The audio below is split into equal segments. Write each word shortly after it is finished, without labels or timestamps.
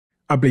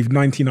I believe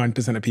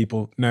 99% of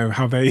people know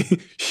how they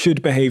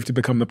should behave to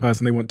become the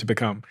person they want to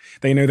become.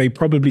 They know they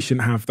probably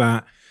shouldn't have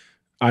that,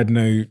 I don't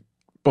know,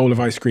 bowl of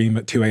ice cream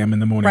at 2 a.m. in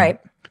the morning. Right.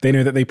 They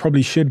know that they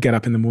probably should get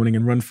up in the morning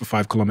and run for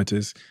 5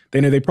 kilometers.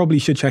 They know they probably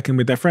should check in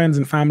with their friends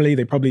and family.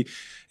 They probably,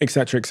 et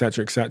cetera, et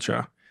cetera, et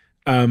cetera.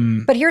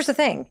 But here's the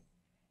thing.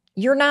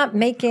 You're not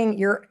making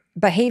your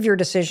behavior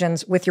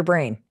decisions with your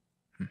brain.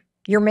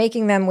 You're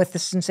making them with the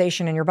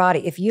sensation in your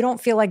body. If you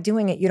don't feel like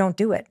doing it, you don't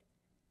do it.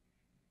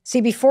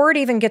 See, before it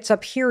even gets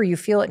up here, you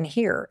feel it in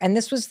here. And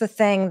this was the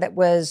thing that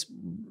was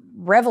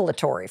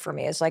revelatory for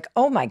me. It's like,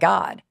 oh my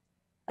God,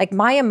 like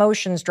my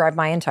emotions drive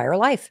my entire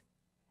life.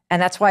 And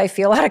that's why I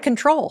feel out of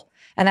control.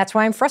 And that's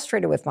why I'm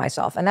frustrated with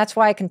myself. And that's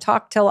why I can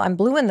talk till I'm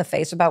blue in the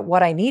face about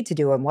what I need to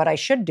do and what I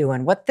should do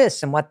and what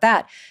this and what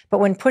that. But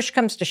when push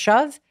comes to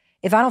shove,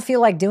 if I don't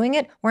feel like doing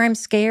it, or I'm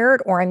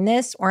scared, or I'm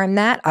this, or I'm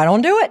that, I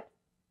don't do it.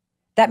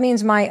 That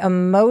means my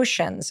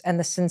emotions and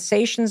the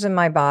sensations in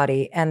my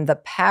body and the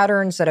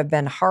patterns that have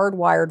been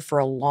hardwired for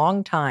a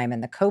long time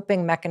and the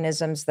coping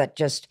mechanisms that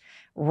just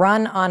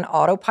run on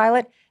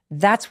autopilot,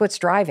 that's what's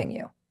driving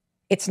you.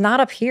 It's not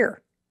up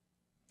here.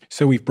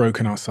 So we've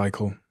broken our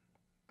cycle.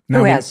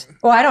 Who has?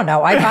 Well, I don't know.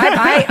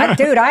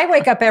 Dude, I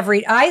wake up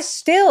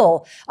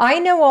I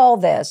know all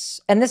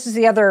this. And this is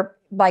the other,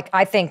 like,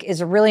 I think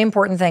is a really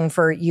important thing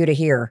for you to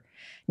hear.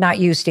 Not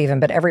you, Stephen,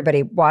 but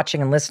everybody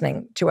watching and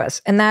listening to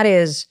us. And that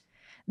is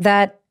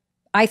that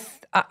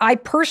I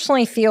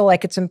personally feel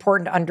like it's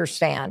important to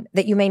understand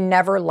that you may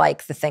never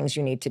like the things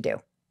you need to do.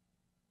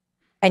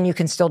 And you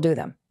can still do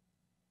them.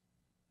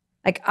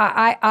 Like,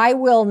 I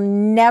will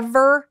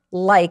never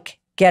like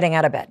getting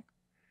out of bed.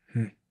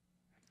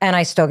 And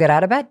I still get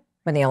out of bed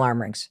when the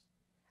alarm rings.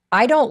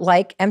 I don't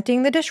like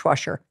emptying the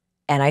dishwasher,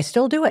 and I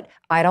still do it.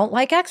 I don't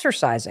like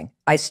exercising.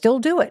 I still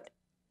do it.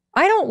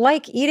 I don't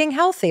like eating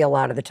healthy a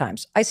lot of the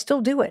times. I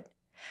still do it.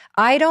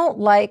 I don't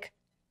like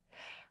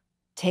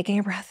taking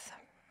a breath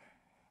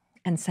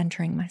and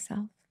centering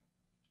myself.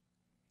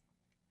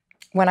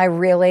 When I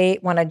really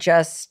want to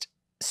just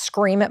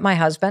scream at my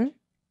husband,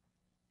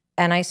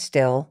 and I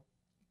still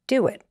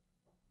do it.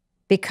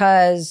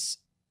 Because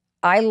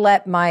I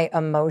let my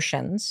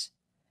emotions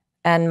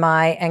and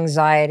my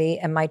anxiety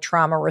and my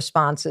trauma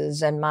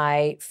responses and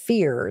my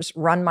fears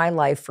run my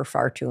life for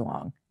far too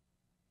long.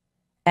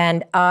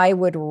 And I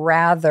would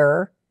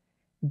rather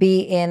be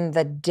in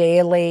the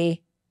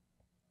daily,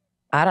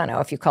 I don't know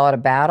if you call it a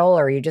battle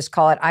or you just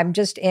call it, I'm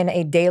just in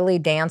a daily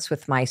dance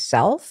with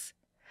myself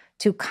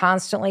to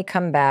constantly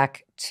come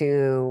back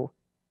to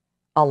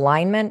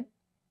alignment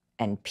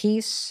and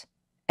peace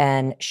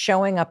and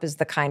showing up as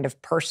the kind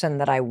of person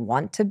that I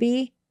want to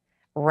be,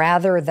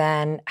 rather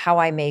than how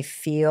I may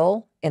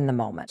feel in the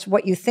moment.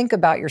 What you think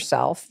about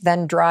yourself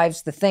then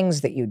drives the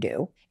things that you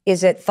do.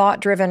 Is it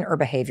thought-driven or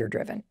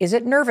behavior-driven? Is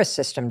it nervous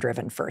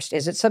system-driven first?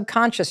 Is it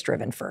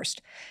subconscious-driven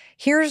first?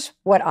 Here's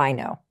what I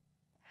know.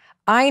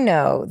 I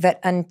know that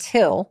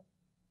until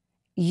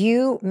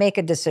you make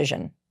a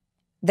decision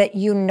that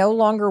you no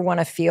longer want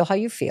to feel how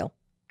you feel,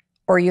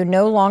 or you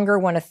no longer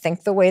want to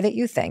think the way that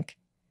you think,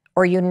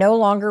 or you no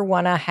longer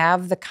want to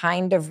have the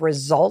kind of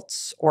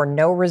results or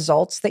no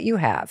results that you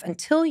have,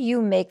 until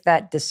you make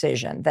that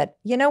decision that,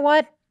 you know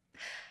what?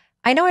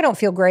 I know I don't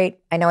feel great.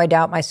 I know I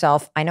doubt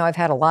myself. I know I've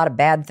had a lot of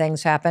bad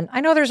things happen.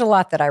 I know there's a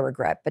lot that I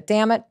regret, but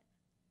damn it,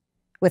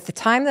 with the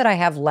time that I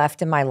have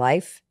left in my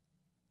life,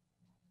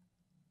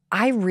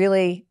 I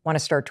really want to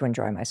start to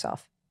enjoy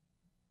myself.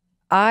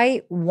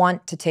 I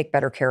want to take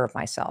better care of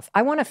myself.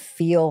 I want to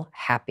feel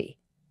happy.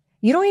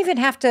 You don't even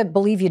have to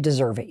believe you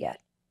deserve it yet.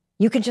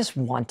 You can just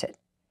want it.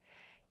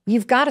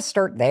 You've got to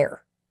start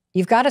there.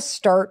 You've got to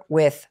start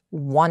with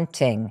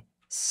wanting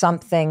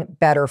something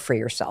better for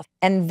yourself.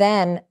 And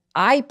then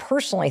I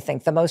personally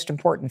think the most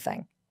important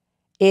thing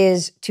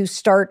is to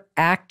start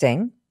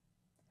acting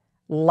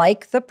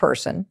like the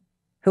person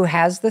who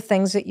has the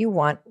things that you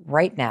want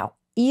right now,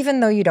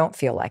 even though you don't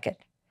feel like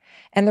it.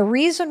 And the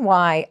reason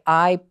why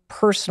I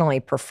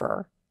personally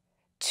prefer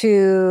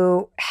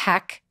to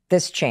hack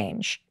this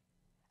change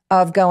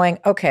of going,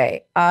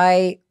 okay,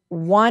 I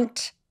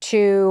want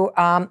to,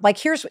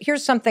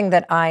 here's something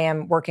that I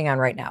am working on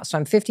right now. So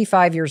I'm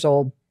 55 years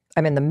old.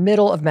 I'm in the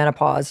middle of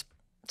menopause.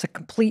 It's a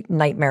complete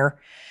nightmare.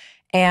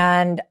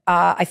 And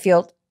I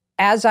feel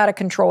as out of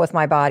control with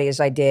my body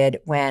as I did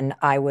when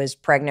I was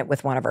pregnant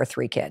with one of our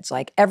 3 kids.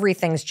 Like,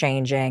 everything's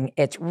changing.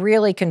 It's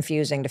really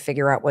confusing to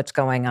figure out what's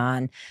going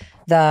on.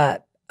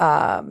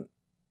 I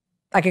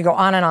could go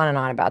on and on and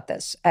on about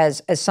this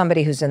as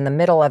somebody who's in the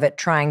middle of it,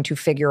 trying to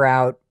figure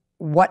out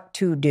what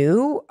to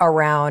do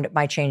around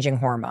my changing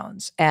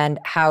hormones and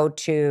how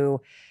to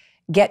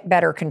get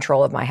better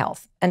control of my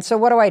health. And so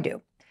what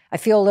do? I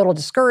feel a little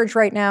discouraged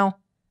right now.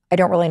 I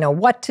don't really know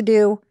what to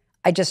do.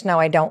 I just know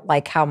I don't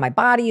like how my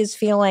body is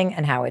feeling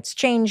and how it's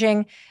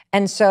changing.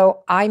 And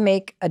so I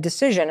make a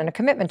decision and a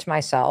commitment to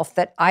myself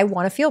that I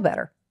want to feel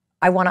better.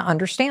 I want to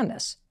understand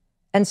this.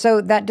 And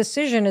so that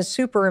decision is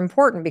super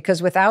important,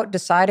 because without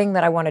deciding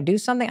that I want to do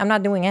something, I'm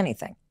not doing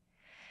anything.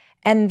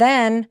 And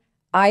then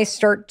I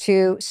start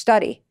to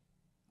study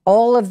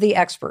all of the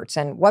experts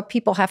and what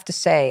people have to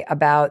say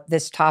about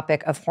this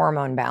topic of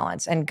hormone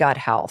balance and gut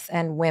health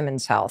and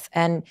women's health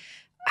and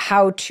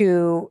how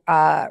to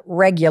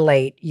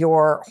regulate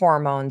your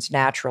hormones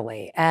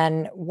naturally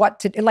and what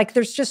to do. Like,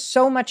 there's just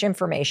so much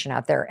information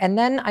out there. And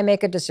then I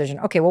make a decision.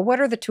 Okay, well, what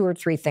are the 2 or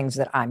 3 things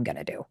that I'm going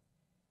to do?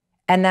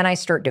 And then I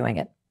start doing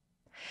it.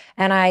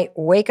 And I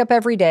wake up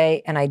every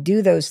day and I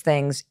do those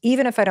things,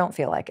 even if I don't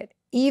feel like it,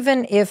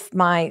 even if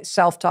my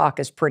self-talk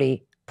is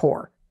pretty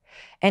poor.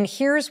 And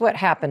here's what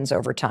happens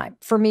over time,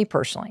 for me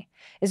personally,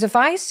 is if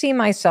I see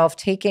myself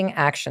taking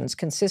actions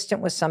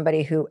consistent with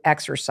somebody who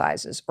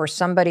exercises or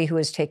somebody who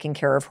is taking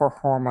care of her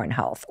hormone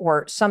health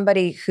or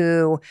somebody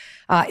who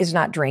is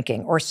not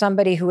drinking or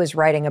somebody who is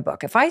writing a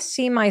book, if I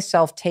see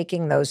myself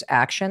taking those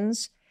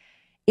actions,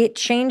 it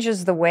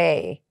changes the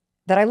way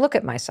that I look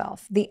at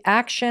myself. The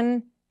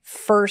action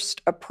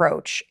first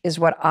approach is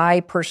what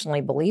I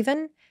personally believe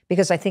in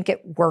because I think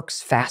it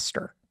works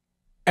faster.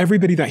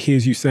 Everybody that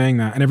hears you saying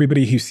that and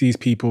everybody who sees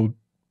people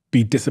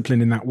be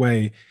disciplined in that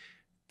way,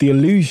 the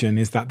illusion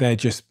is that they're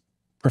just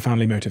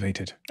profoundly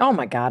motivated. Oh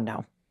my God,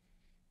 no.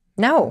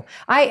 No,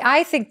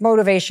 I think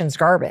motivation's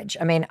garbage.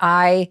 I mean,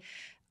 and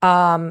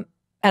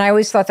I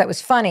always thought that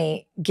was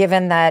funny,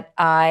 given that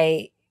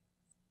I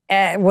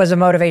was a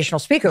motivational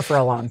speaker for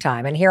a long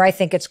time. And here I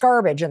think it's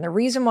garbage. And the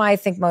reason why I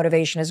think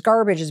motivation is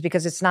garbage is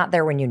because it's not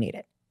there when you need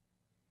it.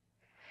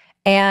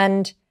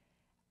 And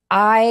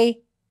I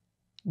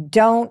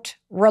don't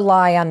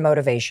rely on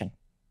motivation.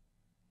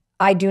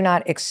 I do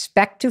not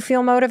expect to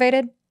feel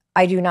motivated.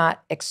 I do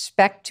not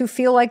expect to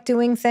feel like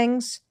doing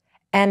things,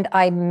 and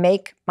I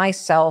make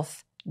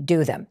myself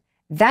do them.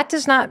 That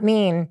does not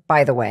mean,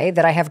 by the way,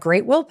 that I have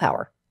great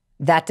willpower.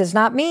 That does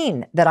not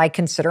mean that I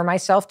consider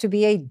myself to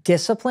be a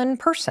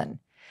disciplined person.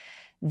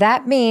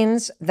 That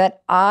means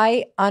that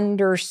I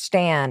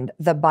understand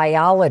the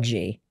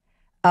biology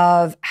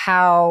of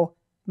how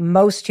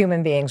most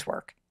human beings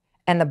work.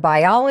 And the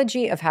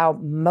biology of how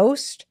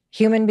most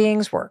human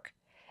beings work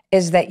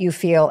is that you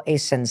feel a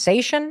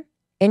sensation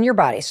in your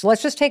body. So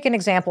let's just take an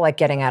example like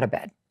getting out of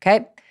bed,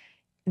 okay?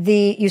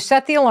 You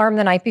set the alarm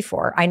the night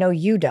before. I know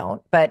you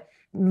don't, but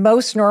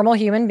most normal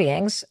human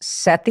beings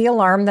set the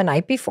alarm the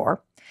night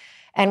before.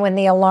 And when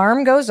the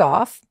alarm goes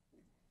off,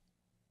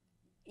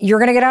 you're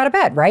going to get out of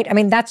bed, right? I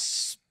mean,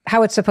 that's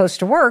how it's supposed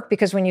to work,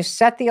 because when you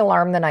set the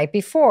alarm the night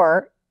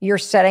before, you're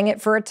setting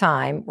it for a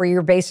time where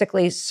you're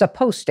basically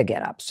supposed to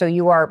get up. So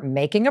you are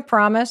making a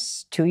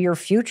promise to your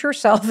future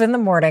self in the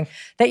morning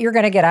that you're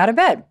going to get out of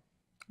bed.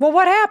 Well,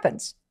 what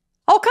happens?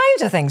 All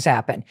kinds of things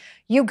happen.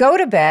 You go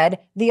to bed,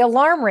 the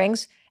alarm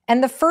rings,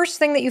 and the first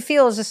thing that you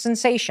feel is a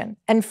sensation.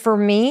 And for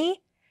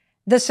me,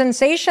 the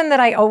sensation that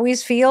I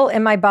always feel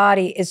in my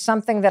body is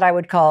something that I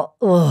would call,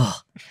 ugh.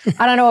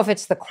 I don't know if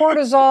it's the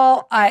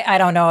cortisol. I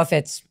don't know if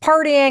it's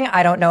partying.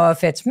 I don't know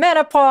if it's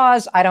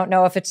menopause. I don't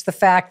know if it's the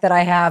fact that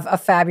I have a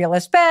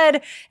fabulous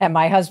bed and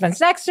my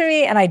husband's next to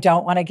me and I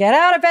don't want to get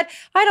out of bed.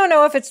 I don't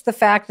know if it's the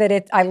fact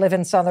that I live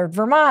in southern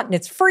Vermont and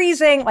it's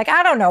freezing. Like,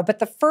 I don't know. But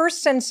the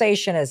first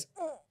sensation is,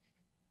 ugh.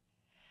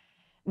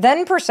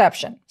 Then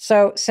perception.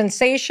 So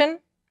sensation,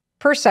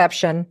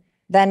 perception,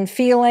 then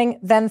feeling,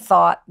 then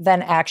thought,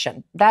 then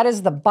action. That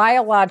is the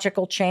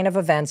biological chain of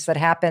events that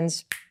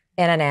happens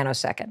in a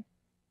nanosecond.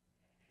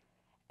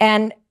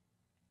 And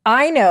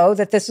I know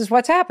that this is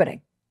what's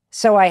happening.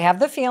 So I have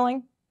the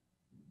feeling.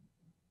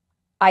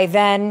 I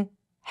then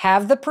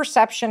have the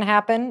perception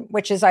happen,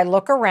 which is I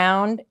look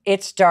around,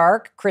 it's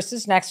dark, Chris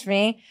is next to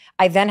me.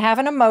 I then have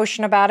an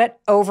emotion about it,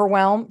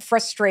 overwhelm,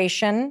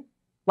 frustration,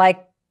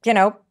 like,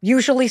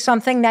 usually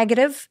something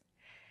negative.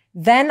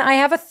 Then I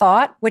have a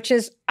thought, which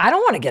is, I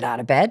don't want to get out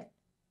of bed.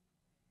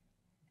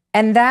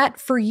 And that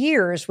for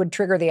years would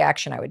trigger the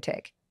action I would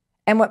take.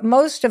 And what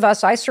most of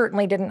us, I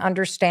certainly didn't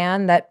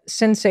understand that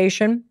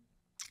sensation,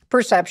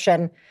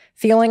 perception,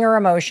 feeling or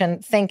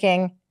emotion,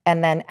 thinking,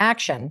 and then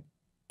action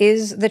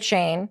is the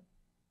chain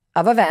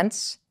of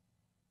events.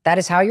 That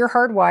is how you're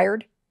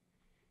hardwired.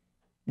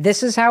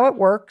 This is how it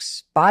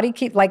works.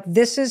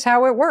 This is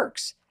how it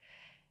works.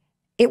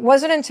 It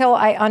wasn't until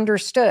I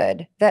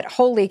understood that,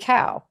 holy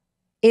cow,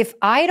 if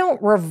I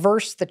don't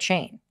reverse the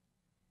chain,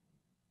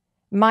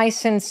 my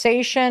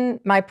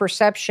sensation, my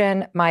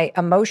perception, my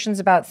emotions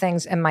about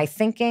things, and my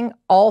thinking,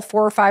 all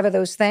 4 or 5 of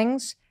those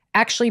things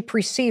actually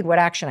precede what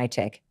action I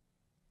take.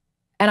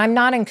 And I'm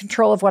not in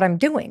control of what I'm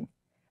doing.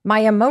 My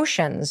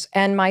emotions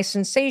and my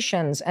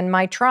sensations and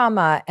my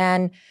trauma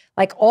and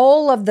like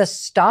all of the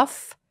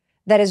stuff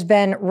that has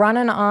been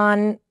running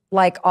on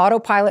like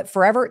autopilot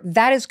forever,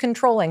 that is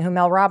controlling who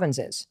Mel Robbins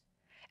is.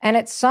 And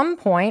at some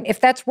point,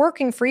 if that's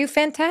working for you,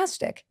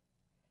 fantastic.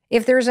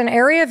 If there's an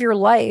area of your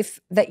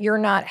life that you're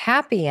not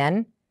happy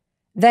in,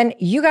 then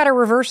you got to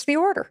reverse the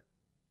order.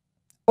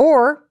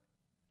 Or,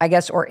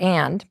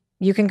 and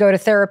you can go to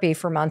therapy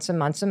for months and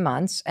months and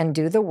months and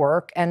do the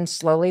work, and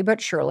slowly but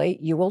surely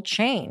you will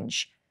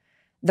change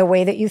the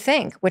way that you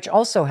think, which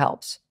also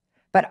helps.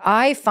 But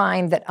I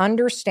find that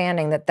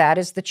understanding that that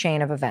is the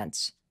chain of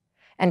events.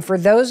 And for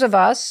those of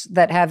us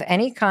that have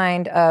any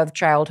kind of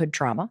childhood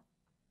trauma,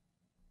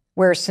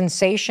 where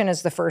sensation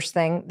is the first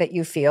thing that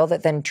you feel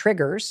that then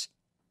triggers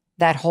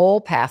that whole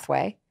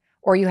pathway,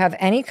 or you have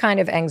any kind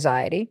of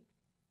anxiety,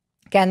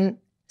 again,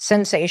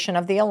 sensation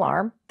of the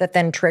alarm that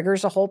then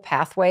triggers a whole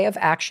pathway of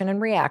action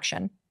and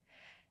reaction.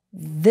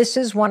 This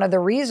is one of the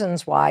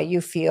reasons why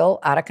you feel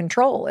out of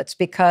control. It's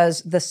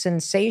because the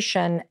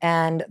sensation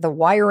and the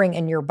wiring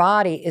in your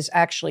body is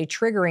actually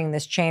triggering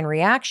this chain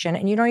reaction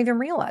and you don't even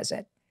realize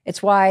it.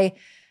 It's why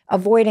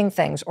avoiding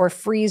things or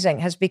freezing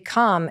has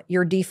become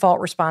your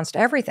default response to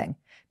everything,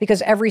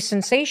 because every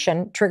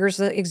sensation triggers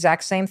the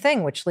exact same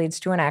thing, which leads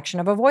to an action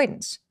of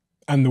avoidance.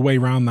 And the way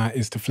around that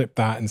is to flip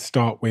that and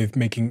start with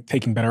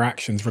taking better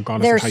actions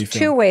regardless of how you feel.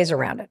 There's two ways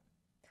around it.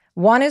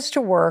 One is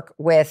to work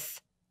with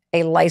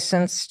a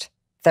licensed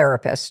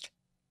therapist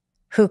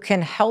who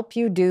can help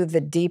you do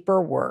the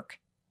deeper work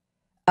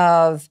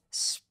of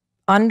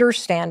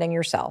understanding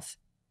yourself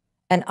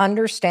and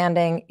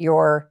understanding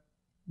your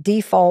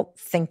default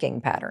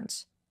thinking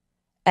patterns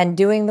and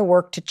doing the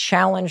work to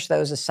challenge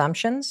those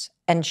assumptions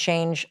and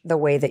change the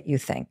way that you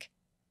think.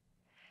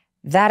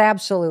 That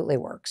absolutely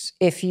works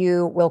if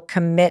you will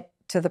commit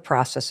to the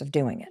process of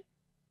doing it.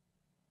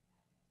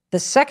 The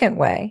second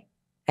way,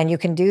 and you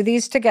can do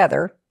these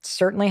together,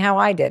 certainly how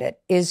I did it,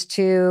 is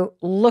to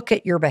look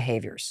at your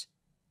behaviors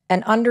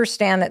and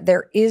understand that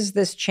there is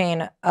this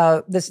chain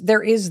of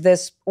there is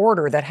this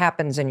order that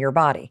happens in your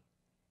body,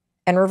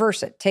 and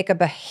reverse it. Take a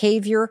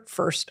behavior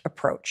first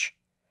approach.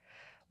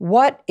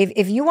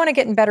 If you want to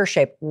get in better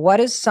shape, what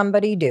does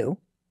somebody do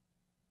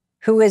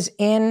who is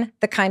in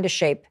the kind of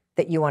shape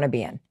that you want to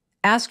be in?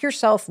 Ask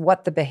yourself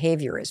what the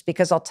behavior is,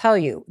 because I'll tell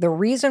you, the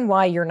reason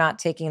why you're not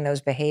taking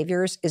those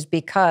behaviors is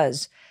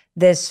because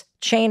this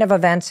chain of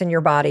events in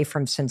your body,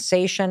 from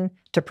sensation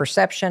to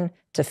perception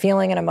to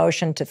feeling and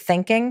emotion to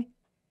thinking,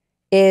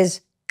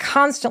 is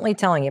constantly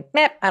telling you,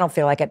 I don't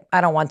feel like it.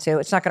 I don't want to.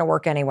 It's not going to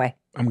work anyway.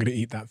 I'm going to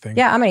eat that thing.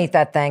 Yeah, I'm going to eat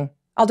that thing.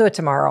 I'll do it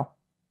tomorrow.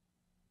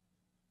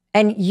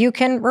 And you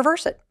can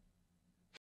reverse it.